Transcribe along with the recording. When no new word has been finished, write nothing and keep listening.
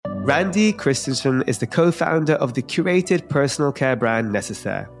Randi Christiansen is the co-founder of the curated personal care brand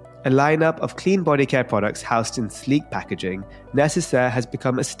Nécessaire. A lineup of clean body care products housed in sleek packaging, Nécessaire has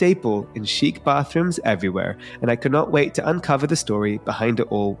become a staple in chic bathrooms everywhere, and I cannot wait to uncover the story behind it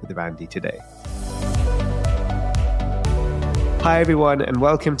all with Randi today. Hi everyone, and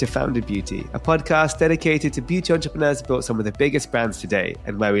welcome to Founded Beauty, a podcast dedicated to beauty entrepreneurs who built some of the biggest brands today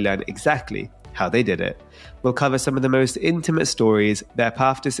and where we learn exactly how they did it. We'll cover some of the most intimate stories, their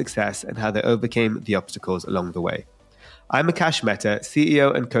path to success, and how they overcame the obstacles along the way. I'm Akash Mehta,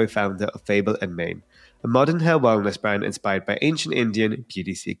 CEO and co-founder of Fable & Mane, a modern hair wellness brand inspired by ancient Indian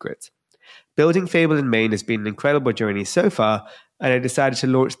beauty secrets. Building Fable & Mane has been an incredible journey so far, and I decided to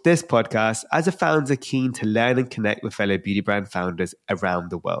launch this podcast as a founder keen to learn and connect with fellow beauty brand founders around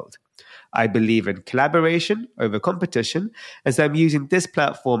the world. I believe in collaboration over competition, as I'm using this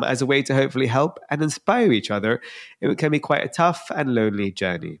platform as a way to hopefully help and inspire each other. It can be quite a tough and lonely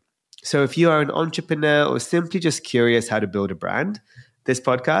journey. So if you are an entrepreneur or simply just curious how to build a brand, this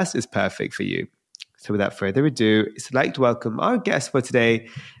podcast is perfect for you. So without further ado, I'd like to welcome our guest for today,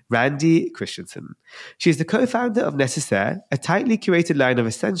 Randi Christiansen. She's the co-founder of Nécessaire, a tightly curated line of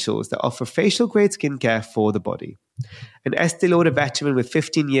essentials that offer facial-grade skincare for the body. An Estée Lauder veteran with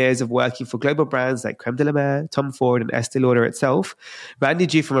 15 years of working for global brands like Crème de la Mer, Tom Ford, and Estée Lauder itself, Randi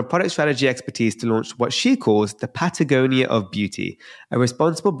drew from her product strategy expertise to launch what she calls the Patagonia of Beauty, a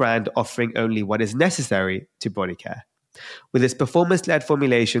responsible brand offering only what is necessary to body care. With its performance-led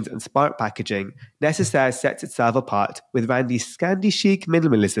formulations and smart packaging, Nécessaire sets itself apart with Randi's Scandi-Chic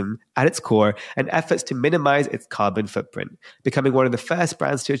minimalism at its core and efforts to minimize its carbon footprint, becoming one of the first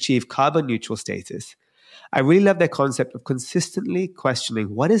brands to achieve carbon-neutral status. I really love their concept of consistently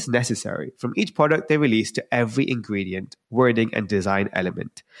questioning what is necessary from each product they release to every ingredient, wording, and design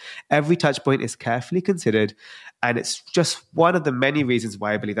element. Every touchpoint is carefully considered, and it's just one of the many reasons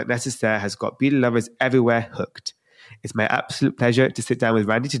why I believe that Nécessaire has got beauty lovers everywhere hooked. It's my absolute pleasure to sit down with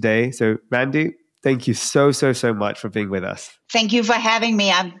Randi today. So Randi, thank you so much for being with us. Thank you for having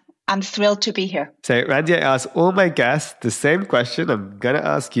me. I'm thrilled to be here. So Randi, I ask all my guests the same question. I'm going to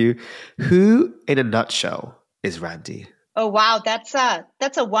ask you, who in a nutshell is Randi? Oh, wow. That's a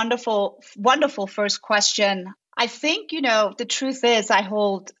wonderful first question. I think, the truth is I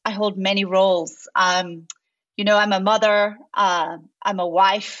hold many roles. I'm a mother, I'm a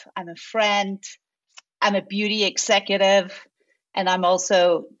wife, I'm a friend, I'm a beauty executive, and I'm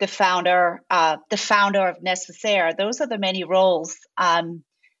also the founder of Nécessaire. Those are the many roles.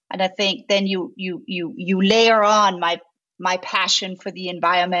 And I think then you layer on my passion for the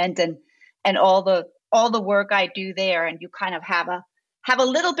environment and all the work I do there, and you kind of have a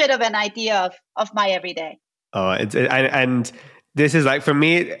little bit of an idea of my everyday. Oh, and this is like, for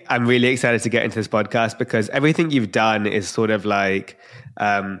me, I'm really excited to get into this podcast because everything you've done is sort of like,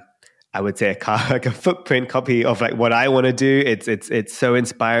 I would say like a footprint copy of like what I want to do. It's so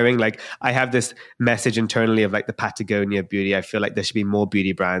inspiring. Like I have this message internally of like the Patagonia beauty. I feel like there should be more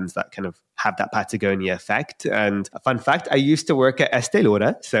beauty brands that kind of have that Patagonia effect. And a fun fact, I used to work at Estée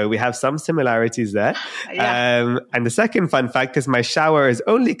Lauder, so we have some similarities there. Yeah. And the second fun fact is my shower is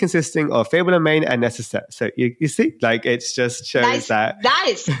only consisting of Fable & Mane and Nécessaire. So you see, like it just shows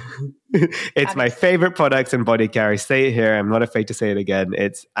Nice. It's my favorite products in body care. I say it here. I'm not afraid to say it again.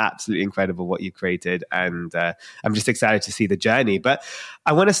 It's absolutely incredible what you created. And I'm just excited to see the journey. But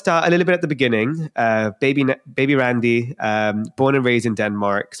I want to start a little bit at the beginning. Baby Randi, born and raised in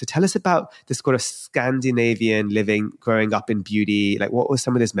Denmark. So tell us about this sort of Scandinavian living, growing up in beauty. Like what were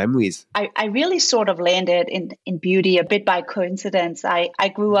some of those memories? I really sort of landed in beauty a bit by coincidence. I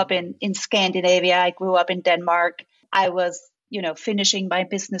grew up in Scandinavia. I grew up in Denmark. I was finishing my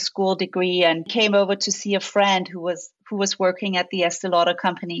business school degree and came over to see a friend who was working at the Estée Lauder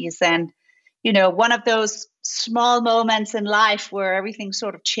companies. And, one of those small moments in life where everything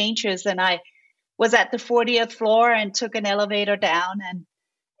sort of changes. And I was at the 40th floor and took an elevator down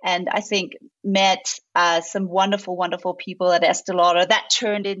and I think met some wonderful, wonderful people at Estée Lauder. That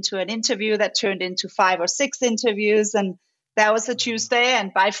turned into an interview that turned into 5 or 6 interviews. And that was a Tuesday.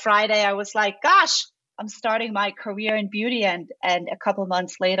 And by Friday, I was like, gosh, I'm starting my career in beauty, and a couple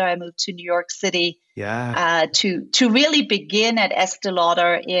months later, I moved to New York City. To really begin at Estée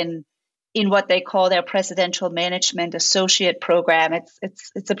Lauder in what they call their Presidential Management Associate Program.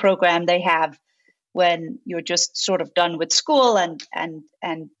 It's a program they have when you're just sort of done with school and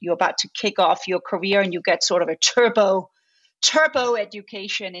you're about to kick off your career, and you get sort of a turbo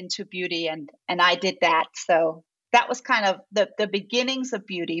education into beauty, and I did that. So that was kind of the beginnings of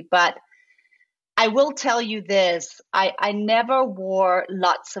beauty, but I will tell you this, I never wore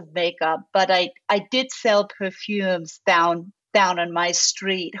lots of makeup, but I did sell perfumes down down on my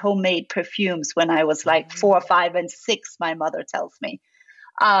street homemade perfumes when I was like 4, 5, and 6, my mother tells me.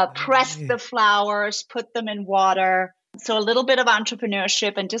 Pressed the flowers, put them in water. So a little bit of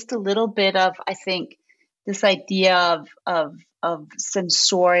entrepreneurship and just a little bit of, I think, this idea of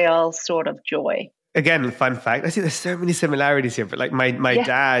sensorial sort of joy. Again, fun fact, I see there's so many similarities here, but like my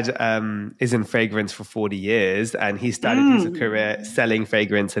dad is in fragrance for 40 years and he started his career selling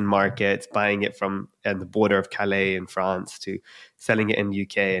fragrance in markets, buying it from the border of Calais in France to selling it in the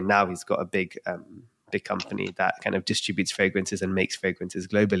UK. And now he's got a big company that kind of distributes fragrances and makes fragrances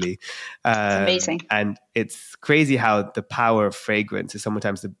globally. It's amazing. And it's crazy how the power of fragrance is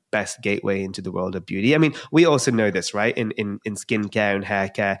sometimes the best gateway into the world of beauty. I mean, we also know this, right? In skincare and hair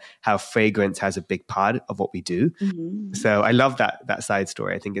care, how fragrance has a big part of what we do. Mm-hmm. So I love that side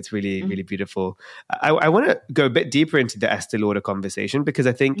story. I think it's really, really beautiful. I want to go a bit deeper into the Estée Lauder conversation because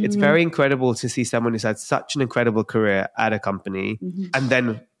I think it's very incredible to see someone who's had such an incredible career at a company and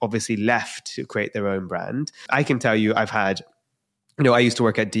then obviously left to create their own brand. I can tell you I've had, I used to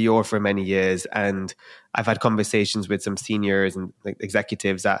work at Dior for many years and I've had conversations with some seniors and like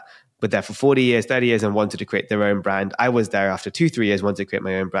executives that were there for 40 years, 30 years and wanted to create their own brand. I was there after 2-3 years, wanted to create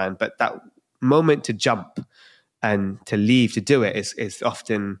my own brand. But that moment to jump and to leave to do it is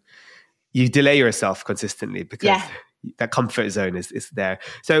often, you delay yourself consistently because that comfort zone is there.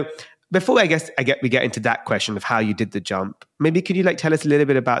 So before we get into that question of how you did the jump, maybe could you tell us a little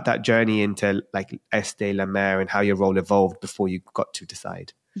bit about that journey into Estée Lauder and how your role evolved before you got to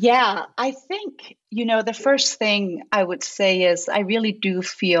decide? Yeah, I think, the first thing I would say is I really do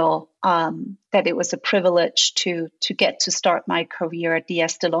feel that it was a privilege to get to start my career at the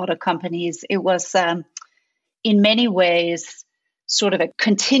Estée Lauder companies. It was in many ways sort of a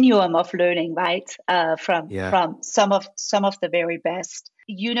continuum of learning, right? From some of the very best.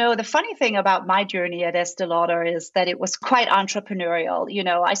 The funny thing about my journey at Estée Lauder is that it was quite entrepreneurial.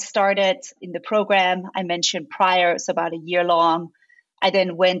 I started in the program I mentioned prior. It's about a year long. I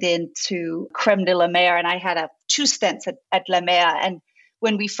then went into Crème de la Mer and I had 2 stints at La Mer. And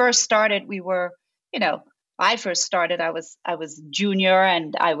when we first started, we were, I first started, I was junior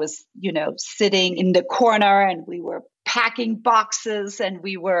and I was, sitting in the corner and we were packing boxes and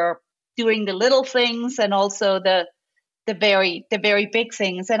we were doing the little things and also the very big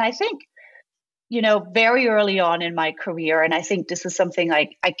things. And I think, very early on in my career, and I think this is something I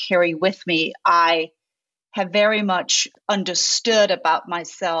carry with me, I have very much understood about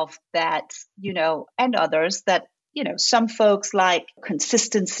myself that, and others that, some folks like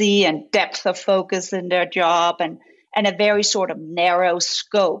consistency and depth of focus in their job and a very sort of narrow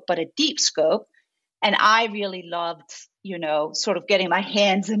scope, but a deep scope. And I really loved, sort of getting my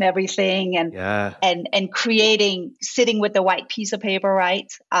hands in everything and creating, sitting with the white piece of paper, right?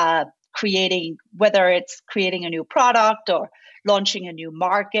 Creating, whether it's creating a new product or launching a new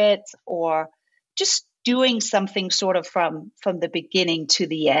market or just doing something sort of from the beginning to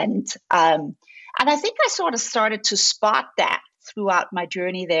the end. And I think I sort of started to spot that throughout my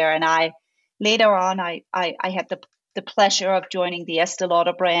journey there. And later on, I had the pleasure of joining the Estée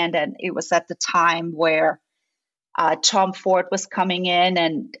Lauder brand. And it was at the time where Tom Ford was coming in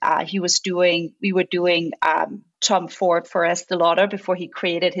and we were doing Tom Ford for Estée Lauder before he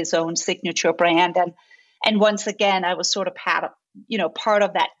created his own signature brand. And once again, I was sort of part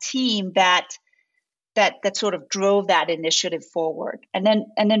of that team that sort of drove that initiative forward. And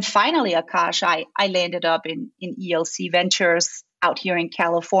then finally, Akash, I landed up in ELC Ventures out here in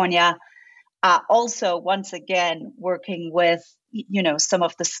California. Also, once again, working with, some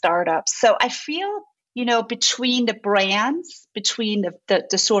of the startups. So I feel, between the brands, between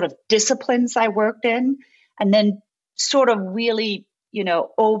the sort of disciplines I worked in, and then sort of really,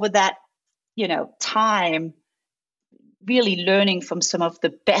 over that, time, really learning from some of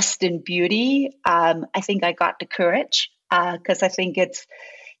the best in beauty. I think I got the courage because I think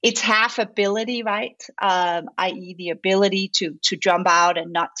it's half ability, right? I.e. the ability to jump out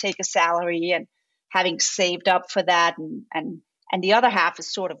and not take a salary and having saved up for that. And the other half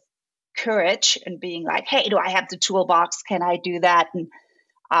is sort of courage and being like, hey, do I have the toolbox? Can I do that? And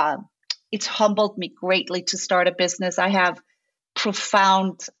it's humbled me greatly to start a business. I have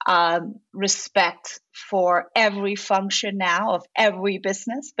profound respect for every function now of every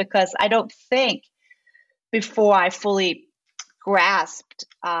business because I don't think before I fully grasped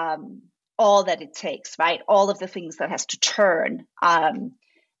all that it takes, right? All of the things that has to turn and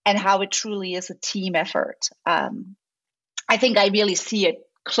how it truly is a team effort. I think I really see it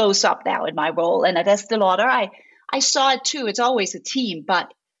close up now in my role. And at Estée Lauder, I saw it too. It's always a team,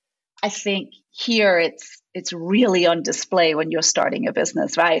 but I think here it's really on display when you're starting a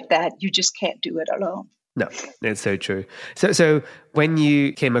business, right? That you just can't do it alone. No, it's so true. So when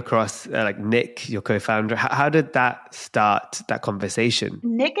you came across like Nick, your co-founder, how did that start, that conversation?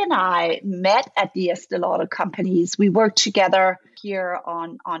 Nick and I met at the Estee Lauder companies. We worked together here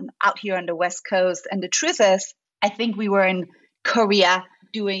on out here on the West Coast. And the truth is, I think we were in Korea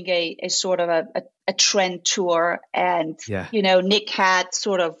doing a sort of a trend tour. And, Nick had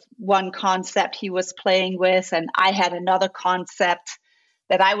sort of one concept he was playing with, and I had another concept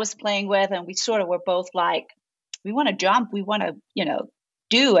that I was playing with. And we sort of were both like, we want to jump, we want to,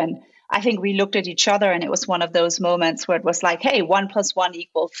 do. And I think we looked at each other, and it was one of those moments where it was like, hey, 1 + 1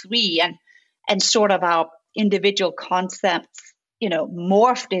 = 3. And sort of our individual concepts,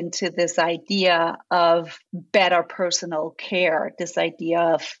 morphed into this idea of better personal care, this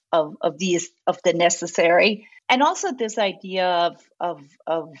idea of the necessary, and also this idea of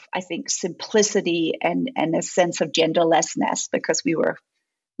I think simplicity and a sense of genderlessness, because we were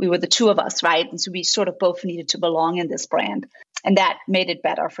the two of us, right? And so we sort of both needed to belong in this brand, and that made it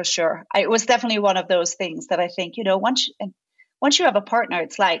better for sure. It was definitely one of those things that I think, once you have a partner,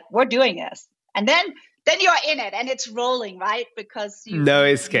 it's like, we're doing this, and then you're in it and it's rolling, right? Because no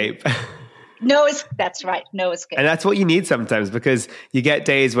escape. That's right. No escape. And that's what you need sometimes, because you get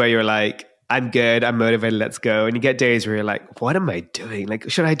days where you're like, I'm good, I'm motivated, let's go. And you get days where you're like, what am I doing? Like,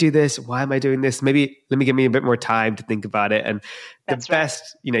 should I do this? Why am I doing this? Maybe let me give me a bit more time to think about it. And the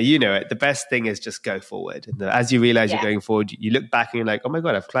best, the best thing is just go forward. And as you realize you're going forward, you look back and you're like, oh my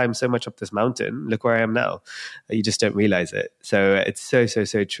God, I've climbed so much up this mountain. Look where I am now. You just don't realize it. So it's so, so,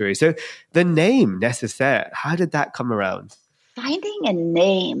 so true. So the name Nécessaire, how did that come around? Finding a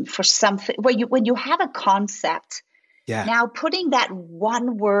name for something, when you have a concept, now putting that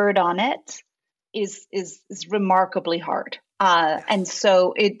one word on it is remarkably hard. And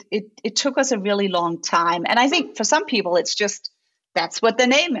so it took us a really long time. And I think for some people, it's just, that's what the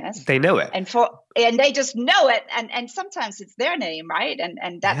name is. They know it. And they just know it. And sometimes it's their name, right?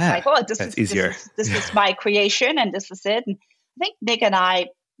 And that's like, oh, this is my creation, and this is it. And I think Nick and I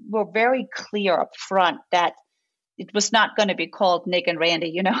were very clear up front that it was not going to be called Nick and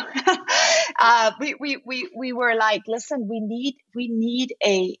Randi, we were like, listen, we need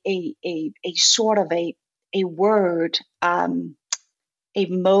a sort of a word, a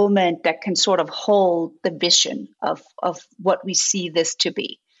moment that can sort of hold the vision of what we see this to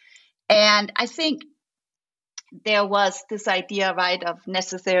be. And I think there was this idea, right, of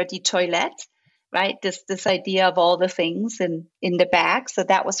Nécessaire de toilette, right? This idea of all the things in the bag. So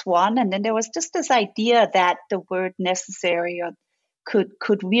that was one. And then there was just this idea that the word necessary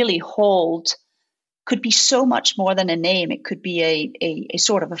could really could be so much more than a name. It could be a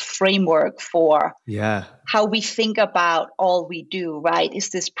sort of a framework for how we think about all we do, right? Is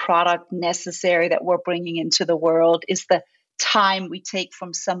this product necessary that we're bringing into the world? Is the time we take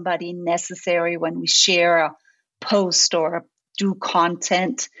from somebody necessary when we share a post or do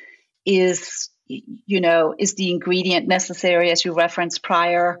content? Is the ingredient necessary, as you referenced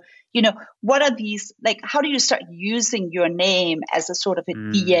prior? What are these, like, how do you start using your name as a sort of a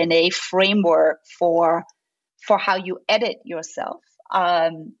DNA framework for how you edit yourself?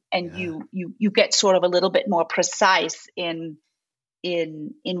 You get sort of a little bit more precise in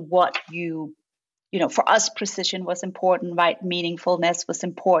what for us, precision was important, right? Meaningfulness was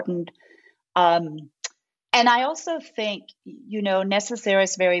important. And I also think, Nécessaire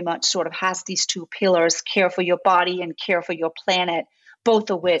is very much sort of has these two pillars: care for your body and care for your planet,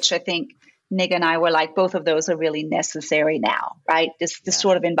 both of which I think Nick and I were like, both of those are really necessary now, right? This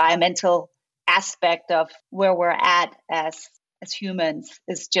sort of environmental aspect of where we're at as humans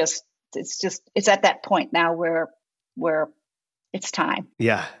is it's at that point now where it's time.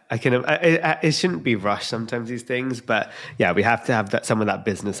 Yeah, it shouldn't be rushed sometimes, these things, but we have to have some of that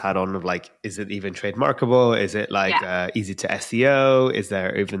business hat on of like, is it even trademarkable? Is it like easy to SEO? Is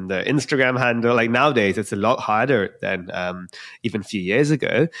there even the Instagram handle? Like nowadays, it's a lot harder than even a few years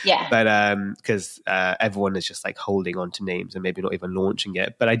ago. Yeah. But because everyone is just like holding on to names and maybe not even launching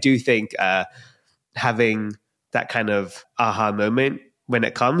it. But I do think having that kind of aha moment, when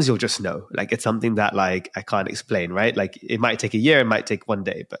it comes, you'll just know. Like, it's something that like I can't explain, right? Like, it might take a year, it might take one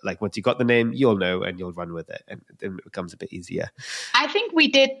day, but like once you got the name, you'll know and you'll run with it, and then it becomes a bit easier. I think we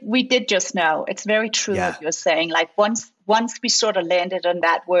did just know. It's very true what you're saying. Like once we sort of landed on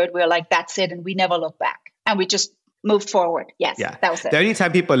that word, we were like, that's it, and we never look back, and we just moved forward. Yes, that was it. The only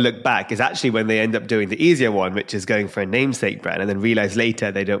time people look back is actually when they end up doing the easier one, which is going for a namesake brand, and then realize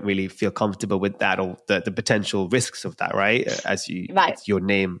later they don't really feel comfortable with that, or the potential risks of that, right? It's your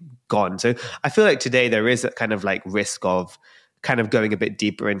name gone. So I feel like today there is a kind of like risk of kind of going a bit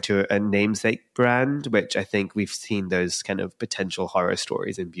deeper into a namesake brand, which I think we've seen those kind of potential horror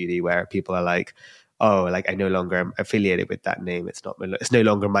stories in beauty where people are like, oh, like I no longer am affiliated with that name. It's no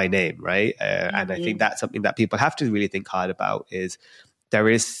longer my name, right? And I think that's something that people have to really think hard about is there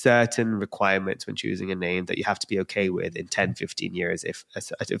is certain requirements when choosing a name that you have to be okay with in 10, 15 years if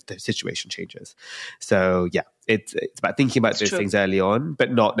the situation changes. So yeah, it's about thinking about those things early on,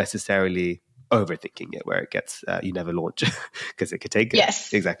 but not necessarily overthinking it where it gets you never launch because it could take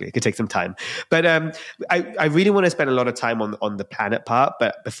it could take some time. But I really want to spend a lot of time on the planet part,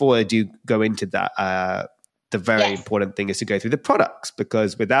 but before I do go into that, the very important thing is to go through the products,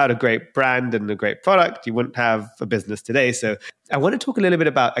 because without a great brand and a great product, you wouldn't have a business today. So I want to talk a little bit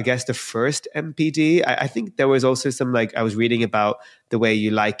about, I guess, the first MPD. I think there was also some, like, I was reading about the way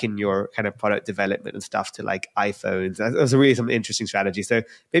you liken your kind of product development and stuff to like iPhones. That was really some interesting strategy. So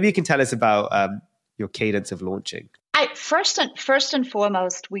maybe you can tell us about your cadence of launching. First and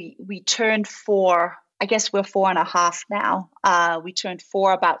foremost, we turned 4. I guess we're 4.5 now. We turned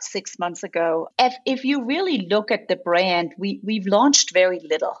 4 about 6 months ago. If you really look at the brand, we've launched very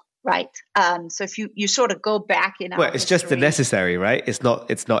little, right? So if you sort of go back in our it's just the necessary, right? It's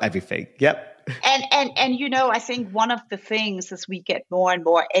not everything. Yep. And you know, I think one of the things as we get more and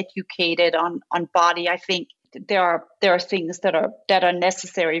more educated on body, I think there are things that are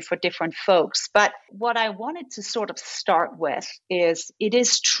necessary for different folks. But what I wanted to sort of start with is, it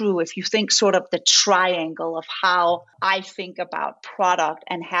is true, if you think sort of the triangle of how I think about product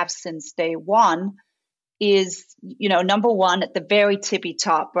and have since day one, is, you know, number one, at the very tippy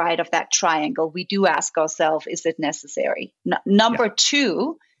top, right, of that triangle, we do ask ourselves, is it necessary? Number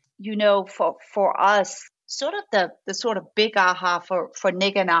two, you know, for us, sort of the sort of big aha for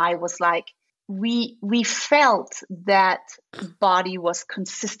Nick and I was like, we felt that body was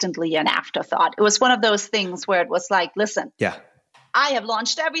consistently an afterthought. It was one of those things where it was like, listen, I have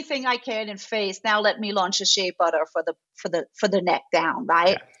launched everything I can in face. Now let me launch a shea butter for the neck down,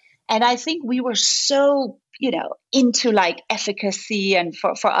 right? Yeah. And I think we were so, you know, into like efficacy, and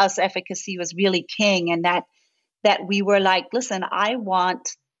for us, efficacy was really king, and that we were like, listen, I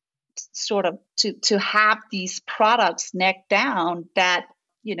want sort of to have these products neck down that,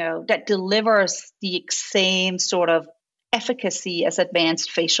 you know, that delivers the same sort of efficacy as advanced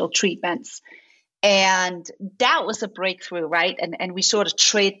facial treatments. And that was a breakthrough, right? And we sort of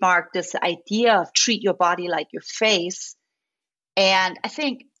trademarked this idea of treat your body like your face. And I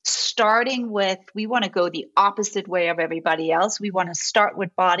think starting with, we want to go the opposite way of everybody else. We want to start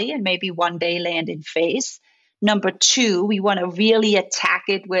with body and maybe one day land in face. Number two, we want to really attack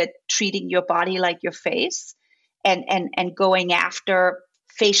it with treating your body like your face, and going after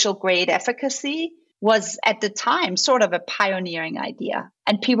facial grade efficacy was at the time sort of a pioneering idea.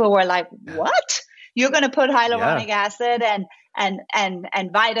 And people were like, what? You're going to put hyaluronic acid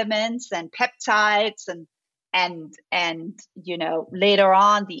and vitamins and peptides and you know, later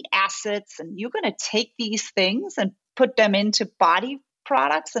on the acids, and you're going to take these things and put them into body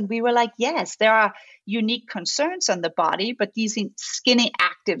products? And we were like, yes, there are unique concerns on the body, but these skinny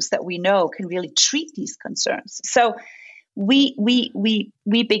actives that we know can really treat these concerns. So we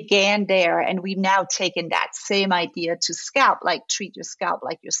began there, and we've now taken that same idea to scalp, like treat your scalp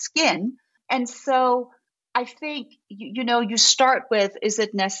like your skin. And so I think, you know, you start with, is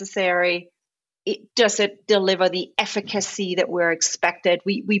it necessary? Does it deliver the efficacy that we're expected?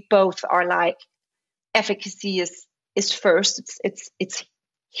 We both are like, efficacy is first. It's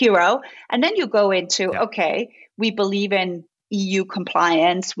hero. And then you go into, okay, we believe in EU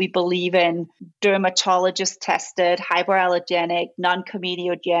compliance. We believe in dermatologist tested, hypoallergenic,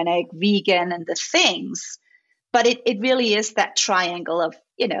 non-comedogenic, vegan, and the things. But it really is that triangle of,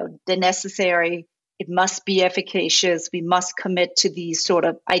 you know, the necessary. It must be efficacious. We must commit to these sort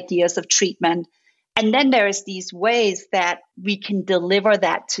of ideas of treatment. And then there's these ways that we can deliver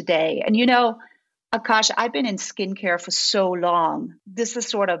that today. And, you know, Akash, I've been in skincare for so long. This is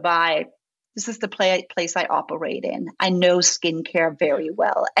sort of this is the place I operate in. I know skincare very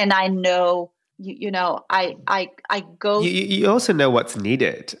well. And I know, you know, I go. You also know what's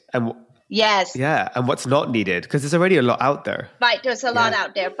needed. And yes. Yeah. And what's not needed, because there's already a lot out there. Right. There's a lot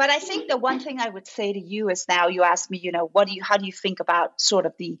out there. But I think the one thing I would say to you is, now you asked me, you know, how do you think about sort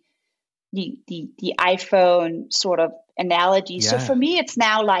of the iPhone sort of analogy? Yeah. So for me, it's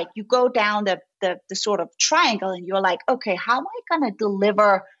now like you go down the sort of triangle, and you're like, okay, how am I going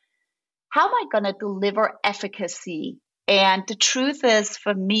to deliver efficacy? And the truth is,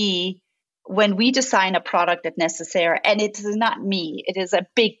 for me, when we design a product at Nécessaire, and it is not me, it is a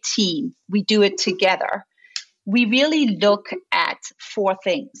big team, we do it together. We really look at 4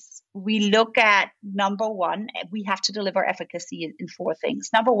 things. We look at, number one, we have to deliver efficacy in 4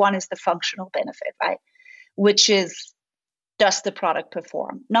 things. Number one is the functional benefit, right? Which is does the product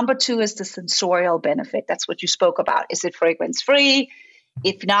perform? Number two is the sensorial benefit. That's what you spoke about. Is it fragrance free?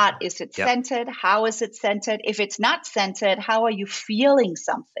 If not, is it scented? How is it scented? If it's not scented, how are you feeling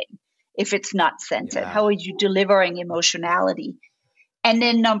something? If it's not scented, how are you delivering emotionality? And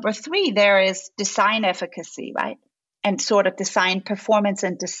then number three, there is design efficacy, right? And sort of design performance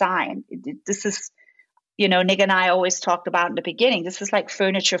and design. This is, Nick and I always talked about in the beginning, this is like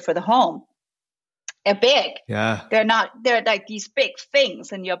furniture for the home. They're big. Yeah. They're like these big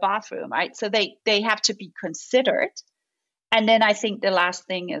things in your bathroom, right? So they have to be considered. And then I think the last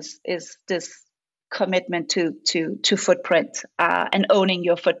thing is this commitment to footprint and owning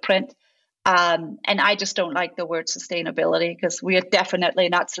your footprint. And I just don't like the word sustainability because we are definitely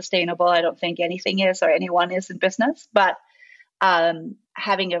not sustainable. I don't think anything is or anyone is in business. But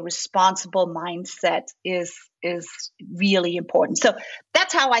having a responsible mindset is really important. So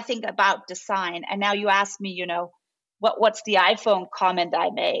that's how I think about design. And now you ask me, what's the iPhone comment I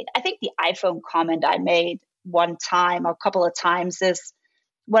made? I think the iPhone comment I made one time or a couple of times is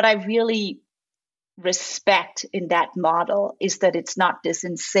what I really respect in that model is that it's not this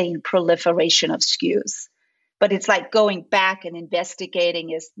insane proliferation of SKUs, but it's like going back and investigating,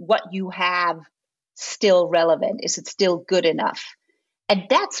 is what you have still relevant? Is it still good enough? And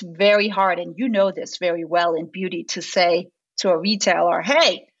that's very hard. And you know this very well in beauty, to say to a retailer,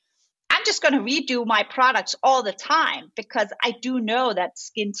 hey, I'm just going to redo my products all the time, because I do know that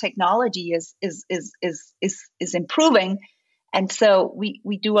skin technology is improving. And so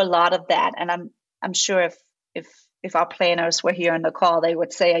we do a lot of that. And I'm sure if our planners were here on the call, they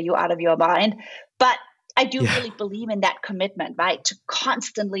would say, are you out of your mind? But I do really believe in that commitment, right? To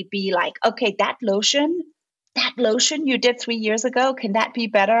constantly be like, okay, that lotion you did 3 years ago, can that be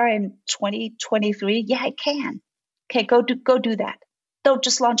better in 2023? Yeah, it can. Okay, go do that. Don't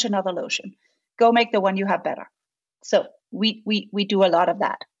just launch another lotion. Go make the one you have better. So we do a lot of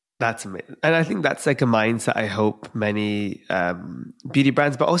that. That's amazing. And I think that's like a mindset I hope many beauty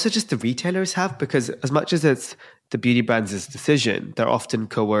brands, but also just the retailers have, because as much as it's the beauty brands' decision, they're often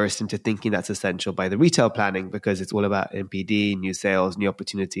coerced into thinking that's essential by the retail planning, because it's all about NPD, new sales, new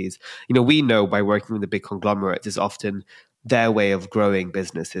opportunities. We know by working with the big conglomerates, is often their way of growing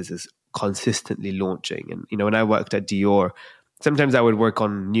businesses is consistently launching. And, when I worked at Dior, sometimes I would work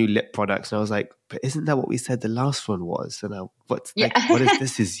on new lip products and I was like, but isn't that what we said the last one was? And what is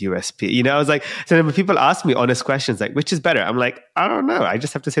this USP? I was like, so when people ask me honest questions, like, which is better? I'm like, I don't know. I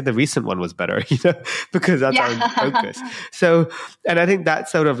just have to say the recent one was better, because that's our focus. So, and I think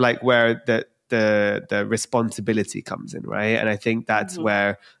that's sort of like where the responsibility comes in, right? And I think that's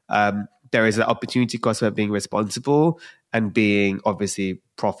where there is an opportunity cost of being responsible and being obviously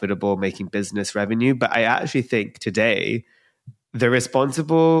profitable, making business revenue. But I actually think today, the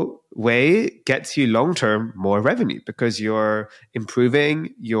responsible way gets you long-term more revenue, because you're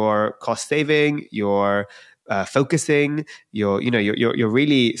improving, you're cost saving, you're focusing, you're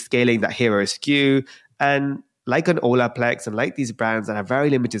really scaling that hero SKU. And like an Olaplex and like these brands that have very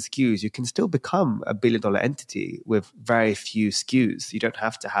limited SKUs, you can still become a $1 billion entity with very few SKUs. You don't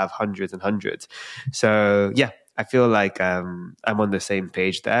have to have hundreds and hundreds. So yeah, I feel like I'm on the same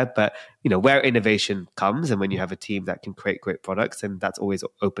page there. But where innovation comes, and when you have a team that can create great products, and that's always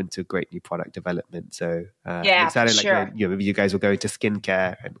open to great new product development. So I'm excited, sure. Like maybe you guys will go into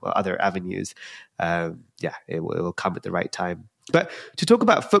skincare and other avenues. It will come at the right time. But to talk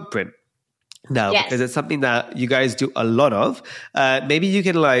about footprint now, because it's something that you guys do a lot of. Maybe you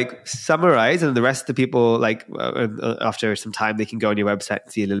can summarize, and the rest of the people, after some time, they can go on your website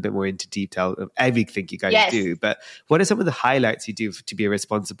and see a little bit more into detail of everything you guys do. But what are some of the highlights you do to be a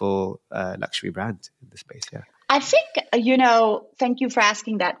responsible luxury brand in this space? Yeah, I think, thank you for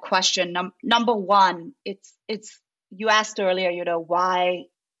asking that question. Number one, it's you asked earlier, why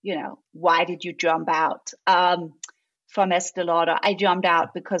did you jump out? From Estee Lauder, I jumped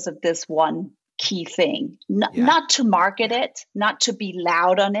out because of this one key thing, not to market it, not to be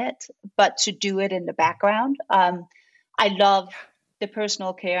loud on it, but to do it in the background. I love the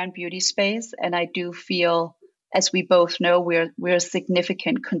personal care and beauty space, and I do feel, as we both know, we're a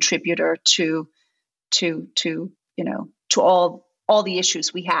significant contributor to all the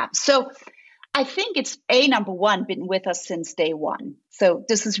issues we have. So I think it's number one, been with us since day one. So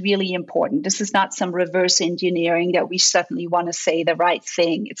this is really important. This is not some reverse engineering that we suddenly want to say the right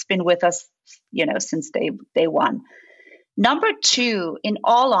thing. It's been with us, since day one. Number two, in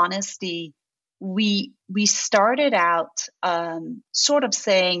all honesty, we started out sort of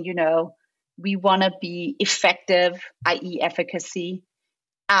saying, we want to be effective, i.e. efficacy.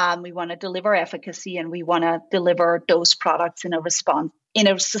 We want to deliver efficacy, and we want to deliver those products in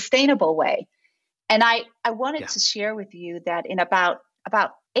a sustainable way. And I wanted to share with you that in about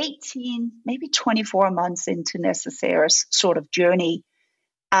 18, maybe 24 months into Nécessaire's sort of journey,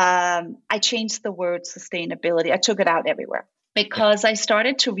 I changed the word sustainability. I took it out everywhere because I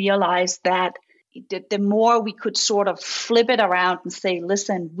started to realize that the more we could sort of flip it around and say,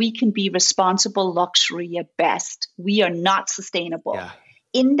 listen, we can be responsible luxury at best. We are not sustainable. Yeah.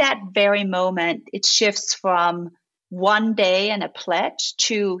 In that very moment, it shifts from one day and a pledge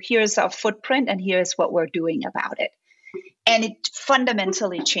to here's our footprint and here's what we're doing about it. And it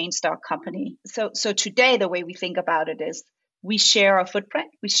fundamentally changed our company. So today, the way we think about it is we share our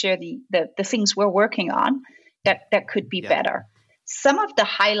footprint. We share the things we're working on that could be better. Some of the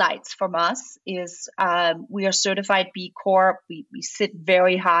highlights from us is we are certified B Corp. We sit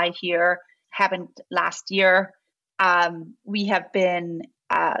very high here, happened last year. We have been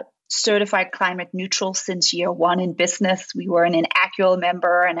certified climate neutral since year one in business. We were an Accurate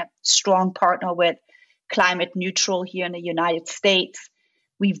member and a strong partner with Climate Neutral here in the United States.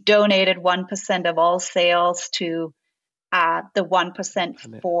 We've donated 1% of all sales to the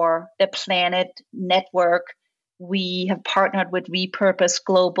 1% for the Planet Network. We have partnered with Repurpose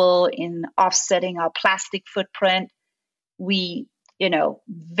Global in offsetting our plastic footprint. We,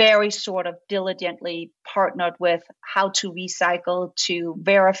 very sort of diligently partnered with How to Recycle to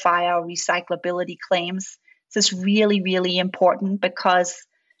verify our recyclability claims. This is really, really important because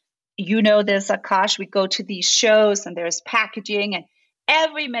there's Akash, we go to these shows and there's packaging and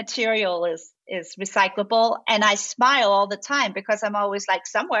every material is recyclable. And I smile all the time because I'm always like,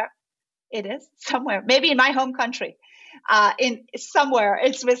 somewhere it is, somewhere, maybe in my home country, in somewhere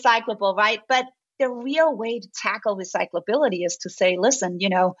it's recyclable, right? But the real way to tackle recyclability is to say, listen,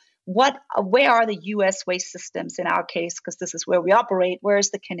 where are the US waste systems in our case? Because this is where we operate.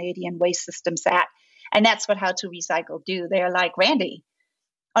 Where's the Canadian waste systems at? And that's what How to Recycle do. They're like, Randi,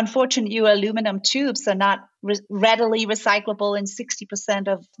 unfortunately, your aluminum tubes are not readily recyclable in 60%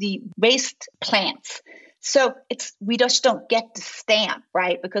 of the waste plants. So we just don't get the stamp,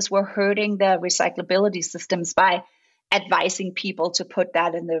 right? Because we're hurting the recyclability systems by advising people to put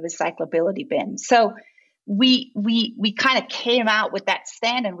that in the recyclability bin. So we kind of came out with that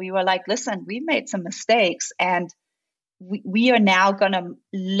stand and we were like, listen, we made some mistakes and we are now going to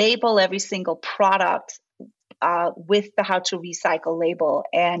label every single product with the How to Recycle label.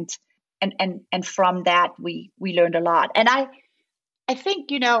 And from that, we learned a lot. And I think,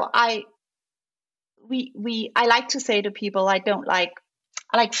 I like to say to people, I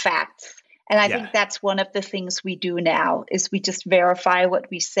like facts. And I think that's one of the things we do now is we just verify what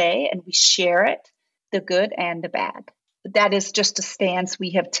we say and we share it, the good and the bad. That is just a stance we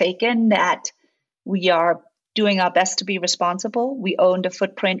have taken that we are doing our best to be responsible. We own the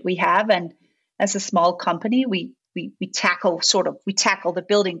footprint we have. And as a small company, we tackle the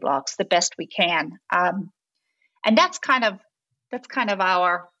building blocks the best we can. And that's kind of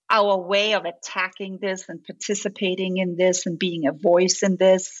our way of attacking this and participating in this and being a voice in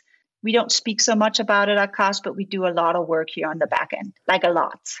this. We don't speak so much about it, Akash, but we do a lot of work here on the back end, like a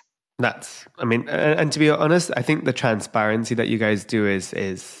lot. And to be honest, I think the transparency that you guys do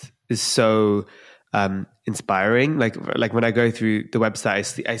is so inspiring. Like when I go through the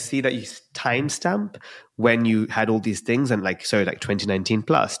website, I see that you timestamp when you had all these things and like 2019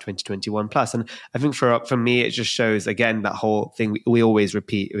 plus, 2021 plus. And I think for me, it just shows again, that whole thing we always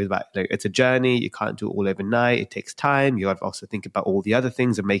repeat. It was about it's a journey. You can't do it all overnight. It takes time. You have to also think about all the other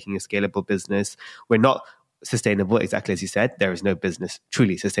things of making a scalable business. We're not sustainable, exactly as you said. There is no business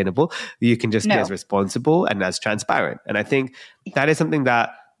truly sustainable. You can just be as responsible and as transparent. And I think that is something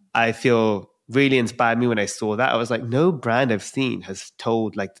that I feel really inspired me when I saw that. I was like, no brand I've seen has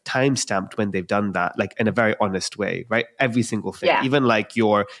told the timestamped when they've done that, in a very honest way, right? Every single thing, even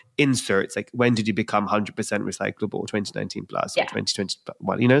your inserts, when did you become 100% recyclable, 2019 plus or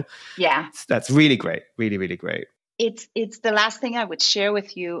 2021, Yeah. That's really great. Really, really great. It's the last thing I would share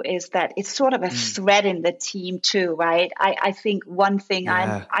with you is that it's sort of a thread in the team too, right? I think one thing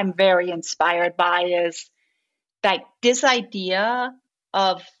I'm very inspired by is this idea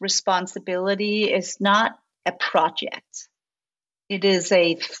of responsibility is not a project. It is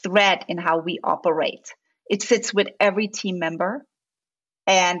a thread in how we operate. It sits with every team member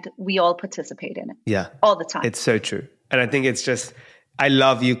and we all participate in it. Yeah. All the time. It's so true. And I think it's just, I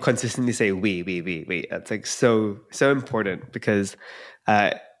love you consistently say we. That's so important because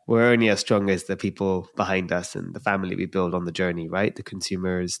we're only as strong as the people behind us and the family we build on the journey, right? The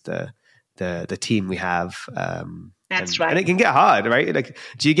consumers, the team we have. That's right. And it can get hard, right?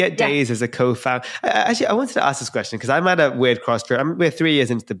 Do you get days as a co-founder? Actually, I wanted to ask this question because I'm at a weird crossroad. We're 3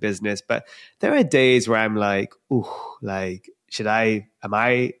 years into the business, but there are days where I'm like, am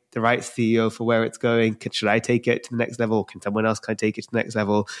I the right CEO for where it's going? Should I take it to the next level? Can someone else kind of take it to the next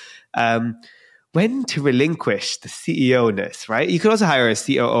level? When to relinquish the CEO-ness, right? You could also hire a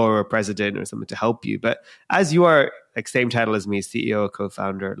COO or a president or something to help you. But as you are like same title as me, CEO,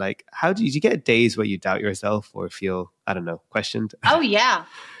 co-founder, like how do you get days where you doubt yourself or feel, I don't know, questioned? Oh, yeah.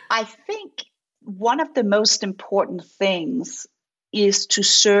 I think one of the most important things is to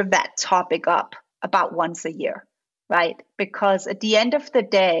serve that topic up about once a year, right? Because at the end of the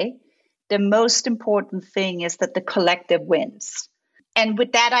day, the most important thing is that the collective wins. And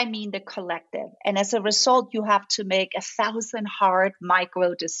with that, I mean the collective. And as a result, you have to make 1,000 hard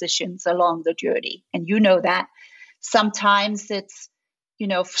micro decisions along the journey. And you know that. Sometimes it's,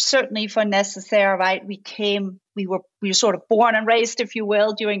 certainly for Nécessaire, right? We were sort of born and raised, if you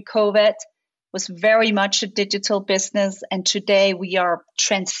will, during COVID, was very much a digital business. And today we are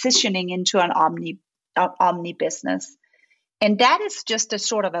transitioning into an omni business. And that is just a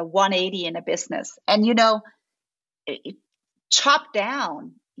sort of a 180 in a business. And, top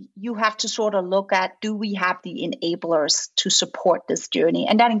down, you have to sort of look at, do we have the enablers to support this journey?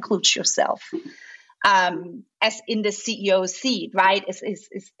 And that includes yourself. As in the CEO seat, right?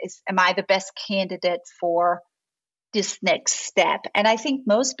 Am I the best candidate for this next step? And I think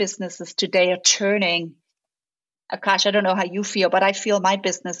most businesses today are turning, Akash, I don't know how you feel, but I feel my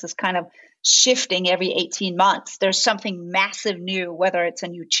business is kind of shifting every 18 months. There's something massive new, whether it's a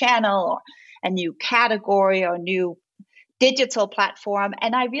new channel or a new category or a new digital platform.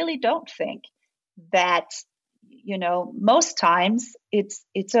 And I really don't think that, most times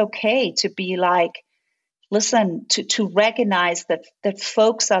it's okay to be like, listen, to recognize that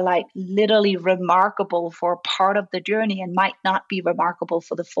folks are like literally remarkable for part of the journey and might not be remarkable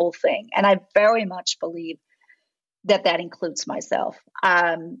for the full thing. And I very much believe that includes myself. We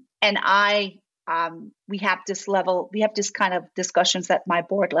have this kind of discussions at my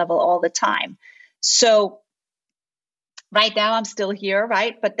board level all the time. So right now I'm still here,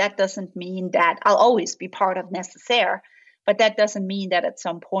 right? But that doesn't mean that I'll always be part of Nécessaire, but that doesn't mean that at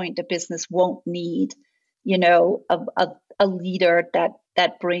some point the business won't need, a leader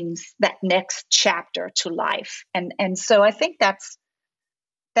that brings that next chapter to life. And so I think that's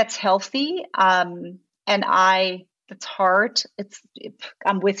healthy. It's hard.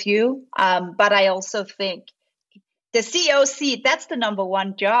 I'm with you. But I also think the CEO seat, that's the number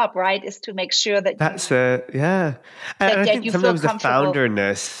one job, right? Is to make sure that And I think sometimes the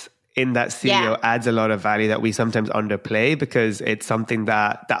founderness in that CEO adds a lot of value that we sometimes underplay, because it's something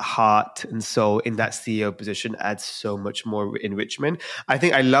that heart and soul in that CEO position adds so much more enrichment. I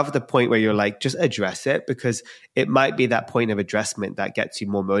think I love the point where you're like, just address it, because it might be that point of addressment that gets you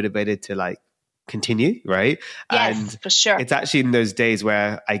more motivated to like continue, right? Yes, and for sure. It's actually in those days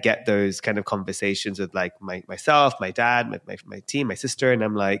where I get those kind of conversations with like myself, my dad, my team, my sister, and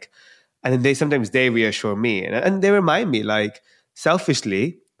I'm like, and then they reassure me and they remind me, like,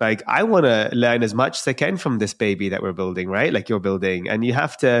 selfishly, like, I want to learn as much as I can from this baby that we're building, right? Like you're building, and you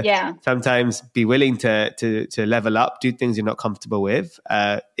have to sometimes be willing to level up, do things you're not comfortable with,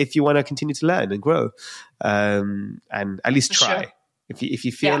 if you want to continue to learn and grow, and at least try. Sure. If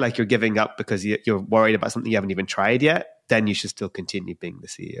you feel like you're giving up because you're worried about something you haven't even tried yet, then you should still continue being the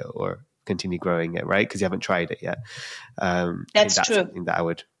CEO or continue growing it, right? Because you haven't tried it yet. That's true. Something that I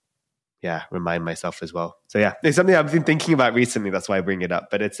would, remind myself as well. So it's something I've been thinking about recently. That's why I bring it up.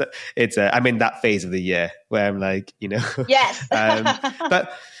 But I'm in that phase of the year where I'm like, yes.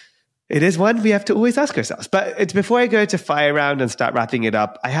 But it is one we have to always ask ourselves. But it's before I go to fire round and start wrapping it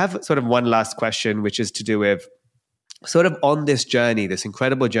up, I have sort of one last question, which is to do with sort of on this journey, this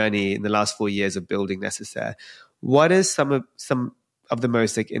incredible journey in the last 4 years of building Nécessaire. What is some of the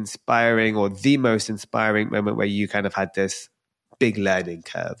most like inspiring, or the most inspiring moment where you kind of had this big learning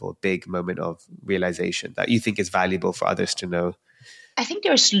curve or big moment of realization that you think is valuable for others to know? I think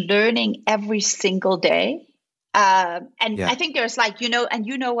there's learning every single day. I think there's like, and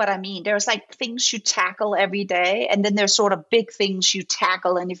you know what I mean? There's like things you tackle every day, and then there's sort of big things you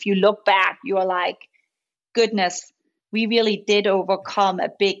tackle. And if you look back, you're like, goodness, we really did overcome a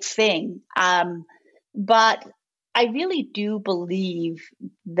big thing. But I really do believe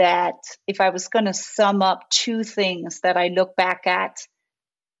that if I was going to sum up two things that I look back at,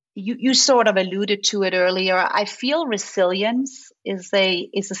 you sort of alluded to it earlier. I feel resilience is a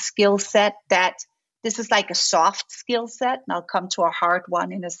skill set that this is like a soft skill set, and I'll come to a hard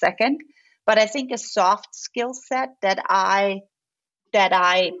one in a second. But I think a soft skill set that I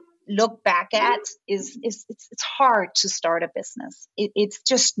look back at is it's hard to start a business. It's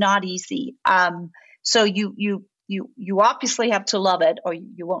just not easy. So you obviously have to love it, or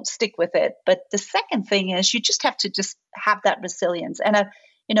you won't stick with it. But the second thing is you just have to just have that resilience. And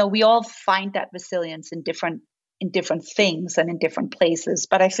we all find that resilience in different things and in different places.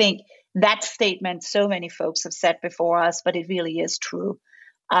 But I think that statement, so many folks have said before us, but it really is true.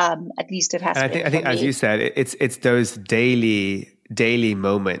 At least it has and been. I think, as you said, it's those daily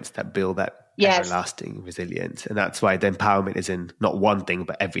moments that build that everlasting resilience, and that's why the empowerment is in not one thing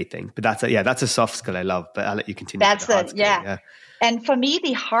but everything. But that's a soft skill I love. But I'll let you continue. That's it. Yeah. And for me,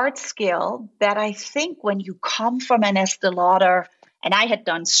 the hard skill that I think when you come from an Estée Lauder, and I had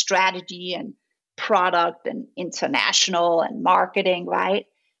done strategy and product and international and marketing, right?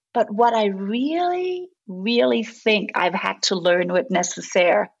 But what I really, really think I've had to learn with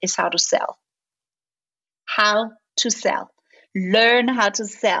Nécessaire is how to sell. How to sell. Learn how to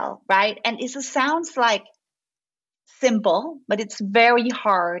sell, right? And it sounds like simple, but it's very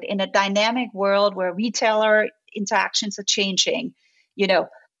hard in a dynamic world where retailer interactions are changing.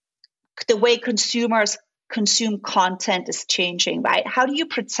 The way consumers consume content is changing, right? How do you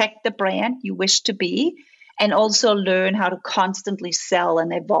protect the brand you wish to be and also learn how to constantly sell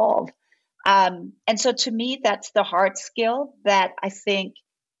and evolve? And so to me, that's the hard skill that I think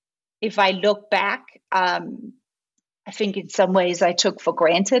if I look back, I think in some ways I took for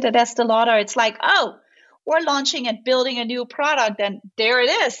granted at Estée Lauder. It's like, oh, we're launching and building a new product, and there it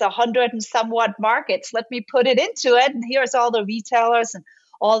is, 100 and somewhat markets. Let me put it into it, and here's all the retailers and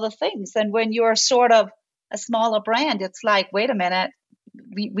all the things. And when you're sort of a smaller brand, it's like, wait a minute,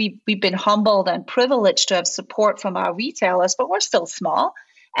 we've been humbled and privileged to have support from our retailers, but we're still small.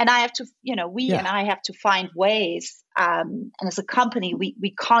 And I have to, and I have to find ways. And as a company,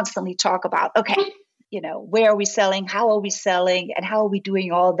 we constantly talk about, okay, where are we selling? How are we selling? And how are we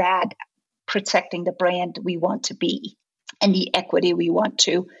doing all that, protecting the brand we want to be and the equity we want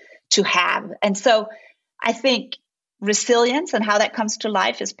to have. And so I think resilience and how that comes to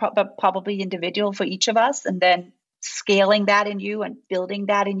life is probably individual for each of us. And then scaling that in you and building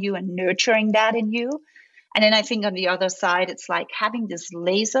that in you and nurturing that in you. And then I think on the other side, it's like having this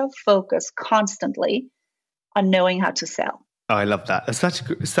laser focus constantly on knowing how to sell. Oh, I love that. That's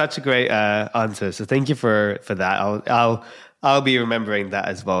such a great answer. So thank you for that. I'll be remembering that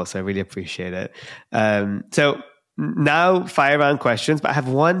as well. So I really appreciate it. So now fire round questions, but I have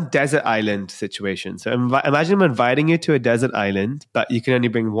one desert island situation. So imagine I'm inviting you to a desert island, but you can only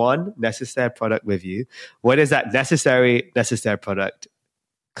bring one Nécessaire product with you. What is that Nécessaire product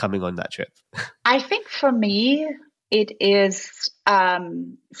coming on that trip? I think for me, it is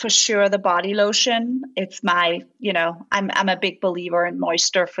for sure the body lotion. It's my, I'm a big believer in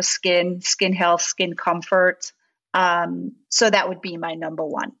moisture for skin health, skin comfort. So that would be my number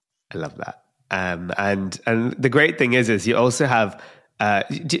one. I love that. And the great thing is you also have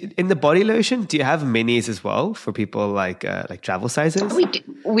in the body lotion. Do you have minis as well for people like travel sizes?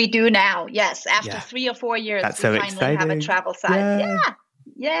 We do now. Yes, after 3 or 4 years, that's we so finally exciting. have a travel size.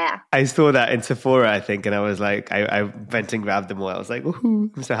 Yeah. I saw that in Sephora, I think, and I was like, I went and grabbed them all. I was like, woohoo!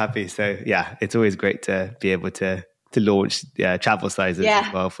 I'm so happy. So yeah, it's always great to be able to launch travel sizes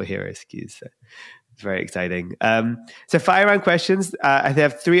as well for hero SKUs. So it's very exciting. So fire round questions. I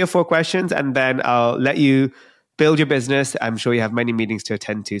have 3 or 4 questions, and then I'll let you build your business. I'm sure you have many meetings to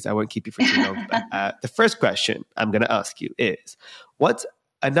attend to, so I won't keep you for too long. But the first question I'm going to ask you is, what's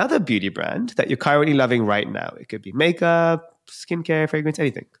another beauty brand that you're currently loving right now? It could be makeup, skincare, fragrance,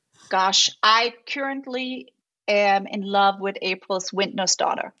 anything. Gosh, I currently am in love with April's Wintner's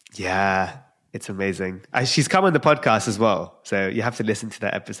Daughter. Yeah, it's amazing. She's come on the podcast as well, so you have to listen to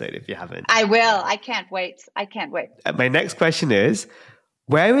that episode if you haven't. I will. I can't wait. My next question is,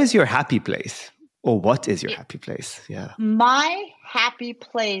 where is your happy place? Or what is your happy place? Yeah. My happy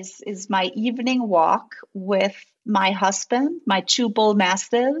place is my evening walk with my husband, my 2 bull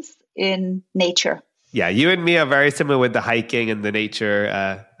mastiffs in nature. Yeah, you and me are very similar with the hiking and the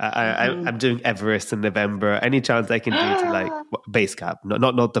nature. I'm doing Everest in November. Any chance I can do to base camp,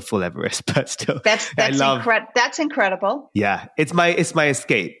 not the full Everest, but still. That's incredible. Yeah, it's my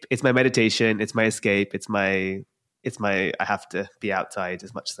escape. It's my meditation. It's my escape. It's my. I have to be outside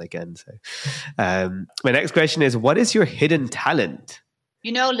as much as I can. So, my next question is, what is your hidden talent?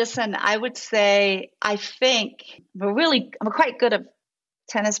 Listen, I would say I think I'm quite good at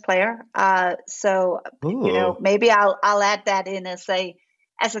tennis player. So, maybe I'll add that in as a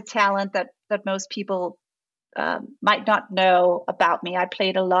talent that most people might not know about me. I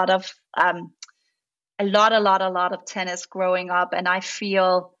played a lot of tennis growing up, and I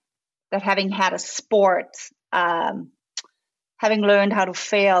feel that having had a sport, having learned how to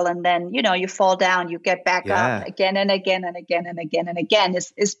fail, and then you fall down, you get back up again and again and again and again and again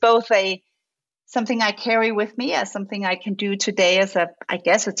is both something I carry with me as something I can do today as a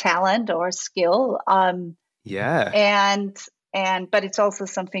talent or a skill. And But it's also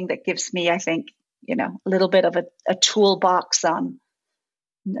something that gives me, I think, a little bit of a toolbox on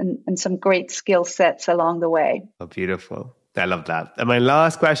and some great skill sets along the way. Oh, beautiful. I love that. And my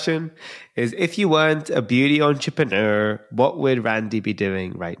last question is, if you weren't a beauty entrepreneur, what would Randi be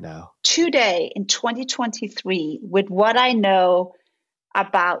doing right now? Today, in 2023, with what I know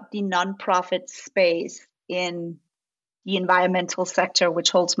about the nonprofit space in the environmental sector,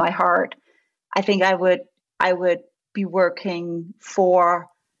 which holds my heart, I think I would be working for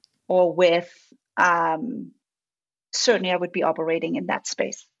or with, certainly I would be operating in that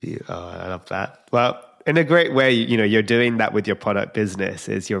space. Oh, I love that. Well, in a great way, you're doing that with your product business,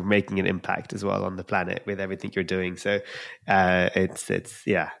 is you're making an impact as well on the planet with everything you're doing. So I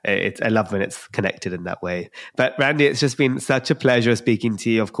love when it's connected in that way. But Randi, it's just been such a pleasure speaking to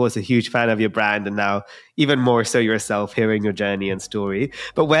you. Of course, a huge fan of your brand, and now even more so yourself, hearing your journey and story.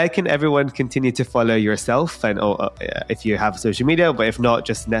 But where can everyone continue to follow yourself? And if you have social media, but if not,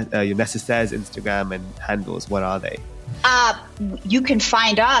 just your Nécessaire's Instagram and handles, what are they? You can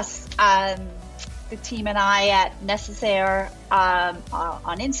find us, the team and I, at Nécessaire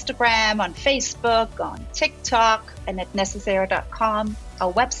on Instagram, on Facebook, on TikTok, and at Nécessaire.com,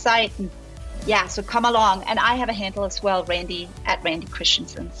 our website. And so come along. And I have a handle as well, Randi, at Randi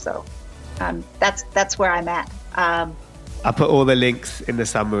Christiansen. So that's where I'm at. I'll put all the links in the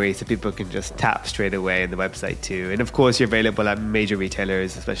summary so people can just tap straight away in the website too. And of course, you're available at major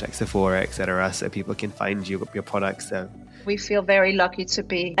retailers, especially like Sephora, etc., so people can find your products. So we feel very lucky to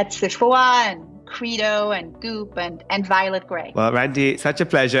be at Sephora and Credo and Goop and Violet Grey. Well, Randi, such a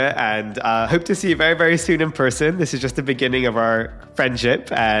pleasure, and hope to see you very, very soon in person. This is just the beginning of our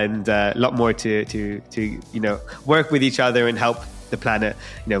friendship, and a lot more to work with each other and help the planet.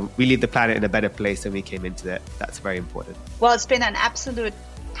 We leave the planet in a better place than we came into it. That's very important. Well, it's been an absolute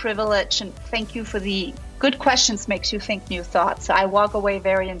privilege, and thank you for the good questions. Makes you think new thoughts. I walk away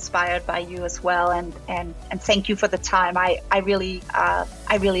very inspired by you as well, and thank you for the time. I really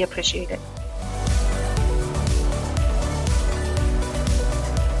appreciate it.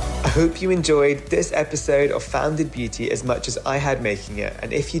 I hope you enjoyed this episode of Founded Beauty as much as I had making it.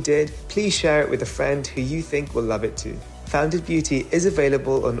 And if you did, please share it with a friend who you think will love it too. Founded Beauty is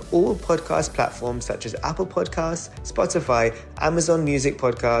available on all podcast platforms such as Apple Podcasts, Spotify, Amazon Music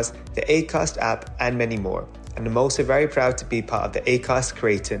Podcasts, the Acast app, and many more. And I'm also very proud to be part of the Acast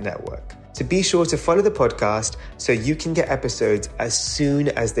Creator Network. So be sure to follow the podcast so you can get episodes as soon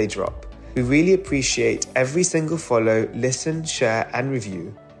as they drop. We really appreciate every single follow, listen, share, and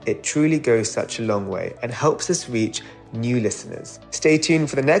review. It truly goes such a long way and helps us reach new listeners. Stay tuned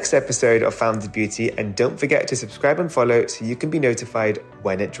for the next episode of Founded Beauty, and don't forget to subscribe and follow so you can be notified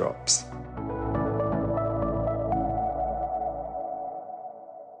when it drops.